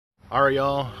All right,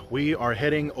 y'all, we are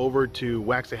heading over to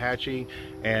Waxahachie,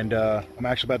 and I'm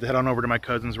actually about to head on over to my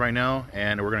cousin's right now,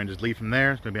 and we're gonna just leave from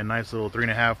there. It's gonna be a nice little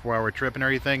 3.5–4 hour trip and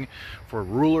everything for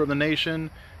Ruler of the Nation,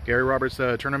 Gary Roberts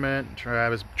tournament.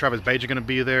 Travis Bage gonna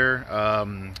be there,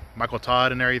 Michael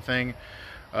Todd and everything.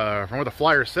 From what the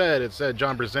flyer said, it said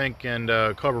John Brzenk and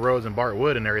Cobra Rhodes and Bart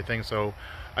Wood and everything, so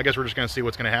I guess we're just gonna see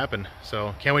what's gonna happen.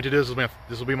 So can't wait to do this.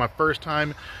 This will be my first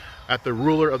time at the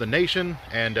Ruler of the Nation,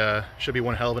 and should be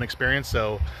one hell of an experience.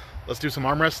 So let's do some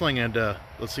arm wrestling, and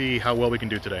let's see how well we can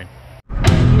do today.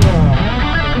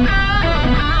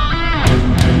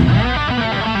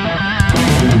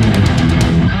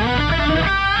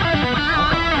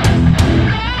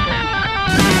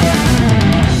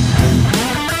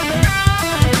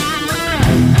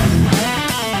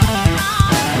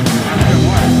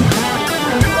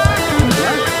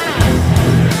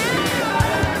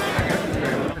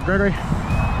 Gregory.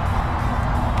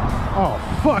 Oh,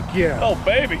 fuck yeah. Oh,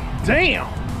 baby. Damn.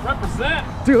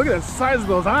 Represent. Dude, look at the size of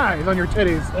those eyes on your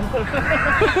titties.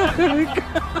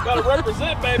 Gotta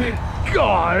represent, baby.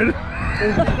 God.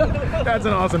 That's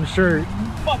an awesome shirt.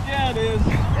 Fuck yeah, it is.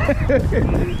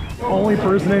 Only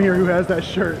person in here who has that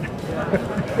shirt.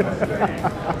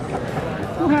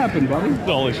 What happened, buddy? It's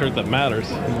the only shirt that matters.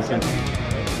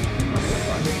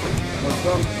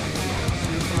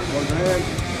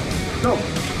 Go.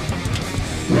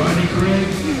 Rodney Craig,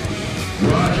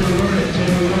 Roger, we're at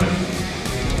 2-1.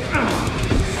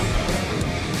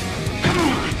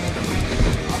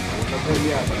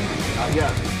 Not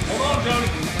yet. Hold on, Johnny.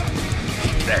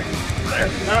 There.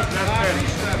 That's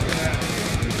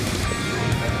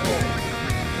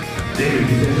David,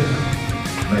 you did it.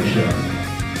 Nice shot.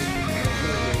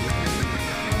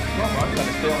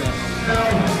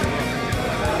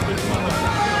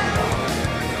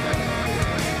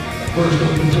 First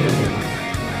open table.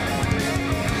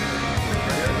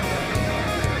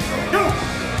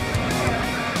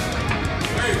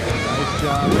 nice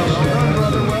job. Well done,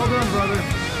 brother. Well done, brother.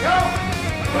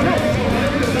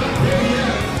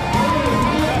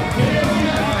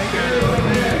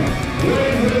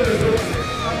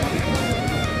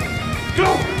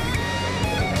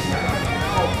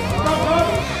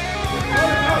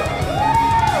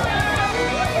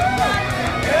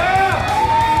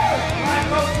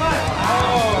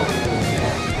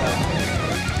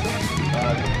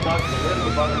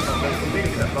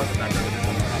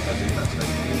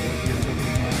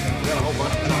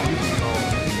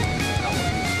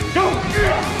 Go!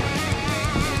 Go!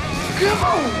 Come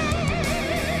on!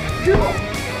 Come on!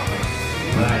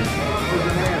 Right. Close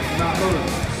your hands, not move.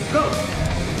 Go!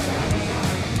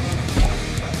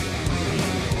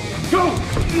 Go!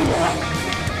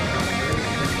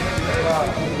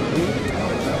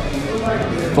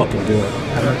 Fucking do it.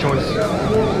 Have no choice.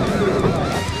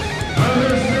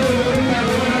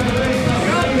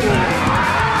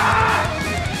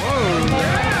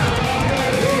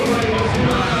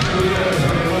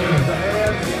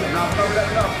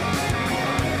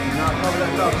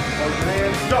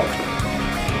 Go!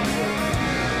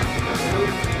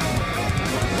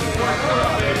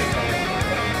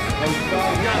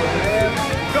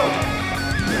 Go!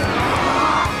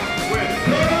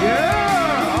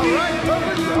 Yeah! All right,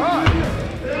 perfect shot.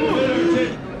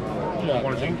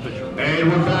 And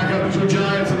we're back up to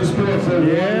Giants in the sport for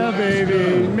Yeah,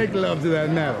 baby. Make love to that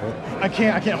medal. I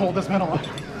can't hold this medal up.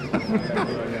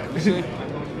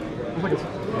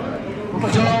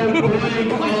 Don't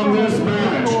blink on this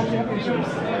match.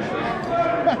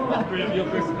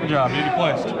 Good job, dude.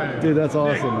 Placed. Dude, that's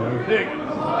awesome, man. Dick,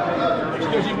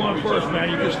 just because you won first, man,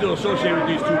 you can still associate with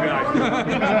these two guys.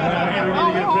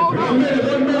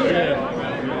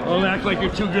 Yeah. Don't act like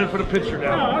you're too good for the picture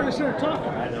now. No, I just started talking.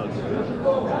 I know.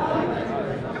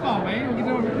 Come on, man. Get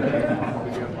over here.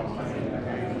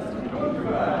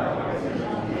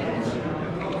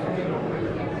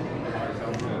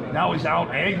 Now he's out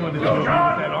angling with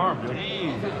that arm, dude.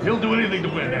 He'll do anything to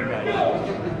win, that guy.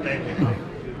 Thank you.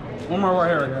 One more right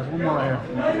here, guys. One more right here.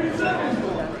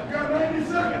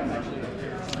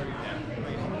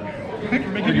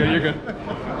 You're good.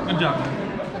 Good job.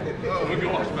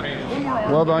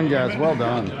 Well done, guys. Well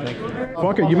done.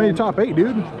 Fuck it, you made top 8,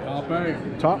 dude. Top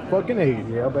 8. Top fucking 8,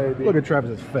 yeah, baby. Look at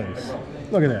Travis's face.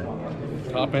 Look at that.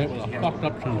 Top 8 was a fucked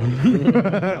up team.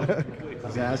 I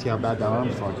was gonna ask you how bad that arm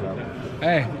fucked up.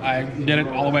 Hey, I did it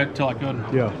all the way until I couldn't.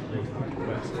 Yeah.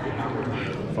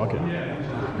 Fuck it.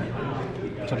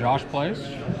 So Josh plays.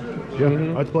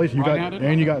 Yeah, that's place. You got, Right-handed,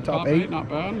 and you got top 8. Not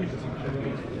bad.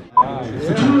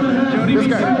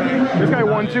 This guy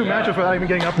won 2 matches without even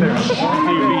getting up there.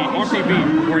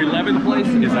 RTB for 11th place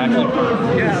is actually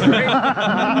perfect. Yeah.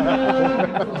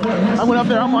 I went up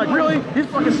there, I'm like, really? He's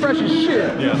fucking fresh as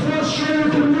shit. Yeah.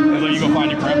 And then you go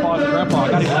find your grandpa. Grandpa,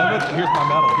 I got 11th. Here's my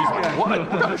medal. He's like, what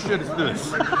kind of shit is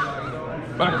this?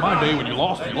 Back in my day, when you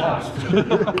lost, you lost.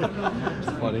 It's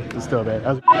funny. It's still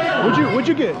bad. What'd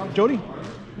you get, Jody?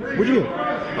 What'd you get?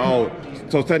 Oh,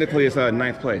 so technically it's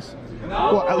 9th place.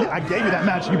 Well, I gave you that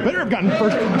match. You better have gotten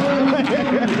first.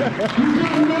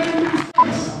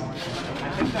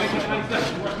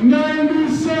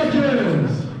 90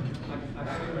 seconds.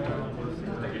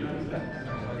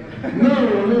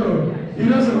 No. He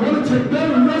doesn't want to take that.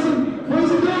 He doesn't. What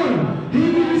is he doing?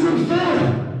 He's in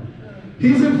 4th.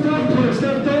 He's in 4th place.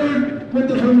 That 3rd. What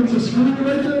the hell is a screw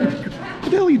right there? What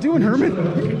the hell are you doing, Herman?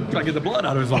 Trying to get the blood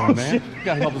out of his arm, man. You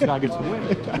gotta help this guy get some win.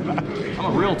 I'm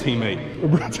a real teammate.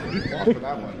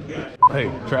 Hey,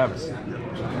 Travis.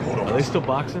 Are they still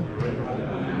boxing?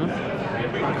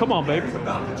 Huh? Come on, baby.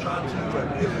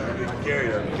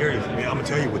 Gary, I'm gonna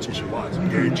tell you what you should watch.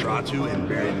 Gary tried to, and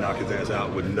Barry knocked his ass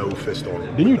out with no fist on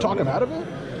him. Didn't you talk him out of it?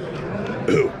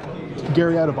 Who?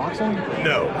 Gary out of boxing?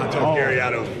 No, I talked Gary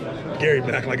out of. Gary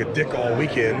been acting like a dick all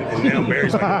weekend, and now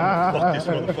Barry's like, fuck this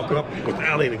motherfucker up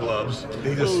without any gloves.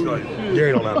 He just like,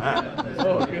 Gary don't know that.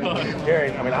 Oh, God.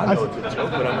 Gary, I mean, I know it's a joke,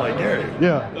 but I'm like, Gary,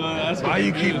 Yeah. why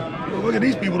you keep, look at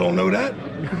these people don't know that.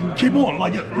 Keep on,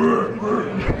 like,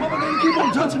 motherfucker, keep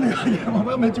on touching me.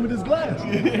 I'm hit you with this glass.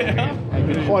 Yeah.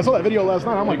 Oh, I saw that video last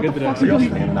night. I'm like, what the fuck's he Y'all doing?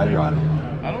 standing out here on it.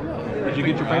 I don't know. Did you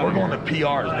get your paper? We're going to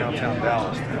PR's downtown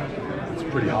Dallas. It's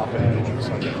pretty hot there.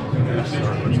 Sunday. Yes,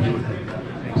 sir. Let's do it.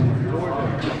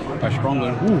 I sprung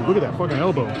there. Ooh, look at that fucking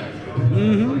elbow.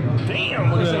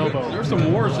 Damn, look at that elbow. There's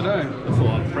some wars today. That's a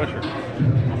lot of pressure.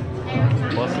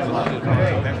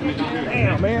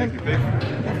 Damn, man. That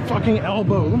fucking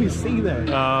elbow. Let me see that.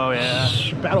 Oh, yeah.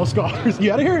 Battle scars.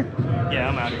 You out of here? Yeah,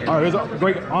 I'm out of here. All right, it was a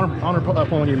great honor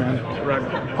pulling you, man. Right.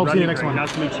 Hope to see you next one.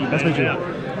 Nice to meet you. Nice to meet you.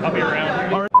 Yeah. I'll be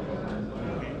around. All right.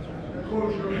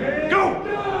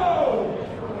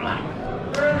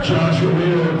 Joshua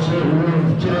Williams,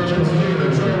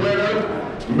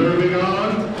 moving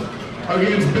on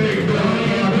against Big Donnie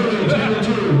and Billy, 2-2.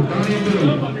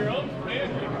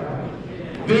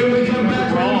 Then we come back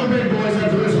to the big boys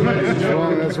after this one.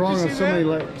 That's wrong in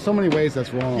so many ways.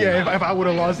 That's wrong. Yeah, if I would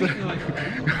have lost it.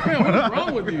 What's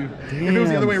wrong with you? If it was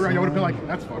the other way around, I would have been like,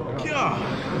 that's fucked up.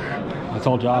 I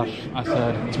told Josh, I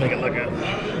said, Let's make it look good.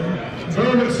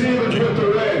 Herman Stevens with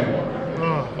the red.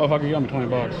 oh, if I could get him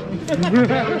 $20.